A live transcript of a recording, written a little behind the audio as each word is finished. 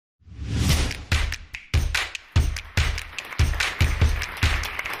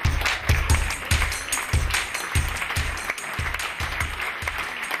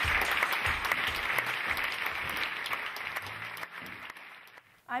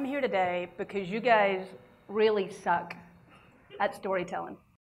I'm here today because you guys really suck at storytelling.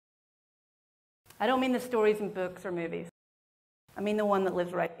 I don't mean the stories in books or movies. I mean the one that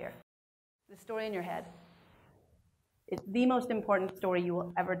lives right here. The story in your head. It's the most important story you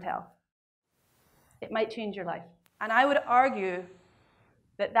will ever tell. It might change your life. And I would argue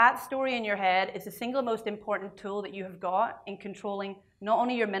that that story in your head is the single most important tool that you have got in controlling not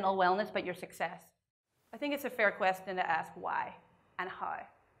only your mental wellness, but your success. I think it's a fair question to ask why and how.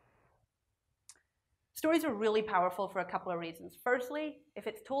 Stories are really powerful for a couple of reasons. Firstly, if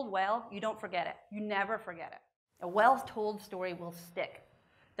it's told well, you don't forget it. You never forget it. A well-told story will stick.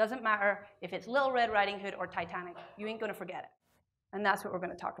 Doesn't matter if it's Little Red Riding Hood or Titanic, you ain't going to forget it. And that's what we're going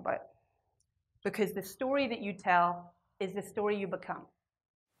to talk about. Because the story that you tell is the story you become.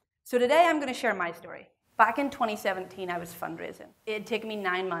 So today I'm going to share my story. Back in 2017, I was fundraising. It had taken me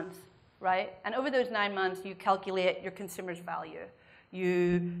 9 months, right? And over those 9 months, you calculate your consumer's value.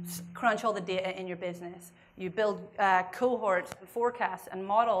 You crunch all the data in your business. You build cohorts and forecasts and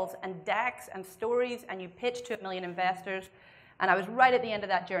models and decks and stories, and you pitch to 1 million investors. And I was right at the end of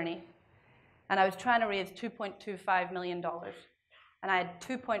that journey. And I was trying to raise $2.25 million. And I had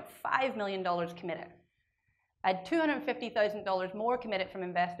 $2.5 million committed. I had $250,000 more committed from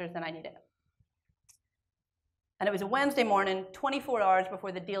investors than I needed. And it was a Wednesday morning, 24 hours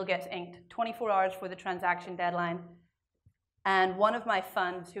before the deal gets inked, 24 hours for the transaction deadline. And one of my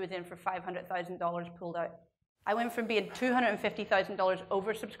funds, who was in for $500,000, pulled out. I went from being $250,000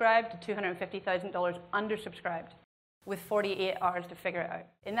 oversubscribed to $250,000 undersubscribed with 48 hours to figure it out.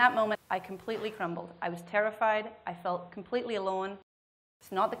 In that moment, I completely crumbled. I was terrified. I felt completely alone.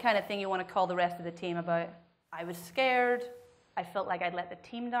 It's not the kind of thing you want to call the rest of the team about. I was scared. I felt like I'd let the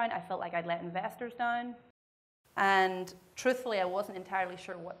team down. I felt like I'd let investors down. And truthfully, I wasn't entirely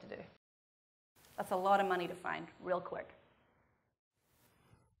sure what to do. That's a lot of money to find real quick.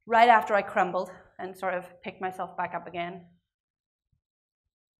 Right after I crumbled and sort of picked myself back up again,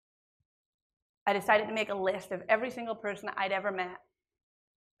 I decided to make a list of every single person I'd ever met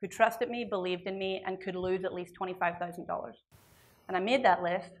who trusted me, believed in me, and could lose at least $25,000. And I made that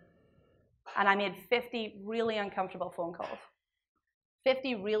list, and I made 50 really uncomfortable phone calls,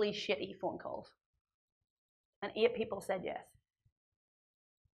 50 really shitty phone calls, and 8 people said yes.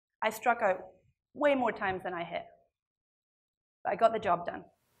 I struck out way more times than I hit, but I got the job done.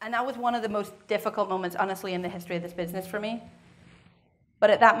 And that was one of the most difficult moments, honestly, in the history of this business for me.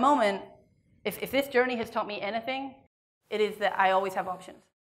 But at that moment, if this journey has taught me anything, it is that I always have options.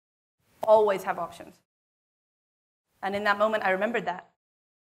 Always have options. And in that moment, I remembered that.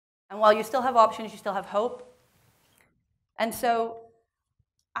 And while you still have options, you still have hope. And so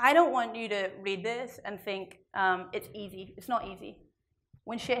I don't want you to read this and think it's easy. It's not easy.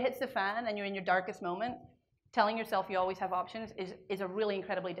 When shit hits the fan and you're in your darkest moment, telling yourself you always have options is a really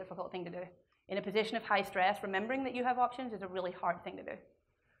incredibly difficult thing to do. In a position of high stress, remembering that you have options is a really hard thing to do.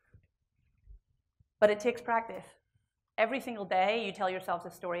 But it takes practice. Every single day, you tell yourself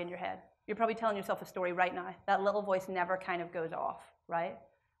a story in your head. You're probably telling yourself a story right now. That little voice never kind of goes off, right?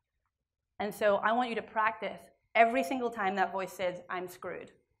 And so I want you to practice every single time that voice says, I'm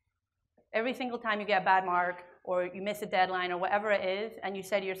screwed. Every single time you get a bad mark or you miss a deadline or whatever it is, and you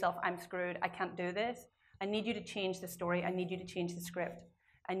say to yourself, I'm screwed, I can't do this, I need you to change the story. I need you to change the script.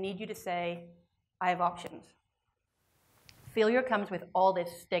 I need you to say, I have options. Failure comes with all this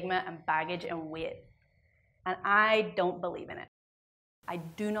stigma and baggage and weight. And I don't believe in it. I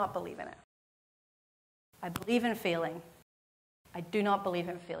do not believe in it. I believe in failing. I do not believe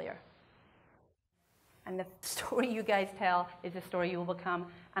in failure. And the story you guys tell is the story you will become.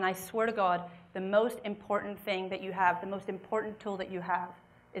 And I swear to God, the most important thing that you have, the most important tool that you have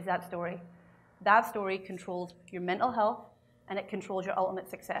is that story. That story controls your mental health, and it controls your ultimate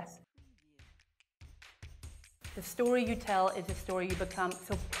success. The story you tell is the story you become,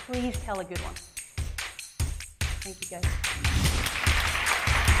 so please tell a good one. Thank you, guys.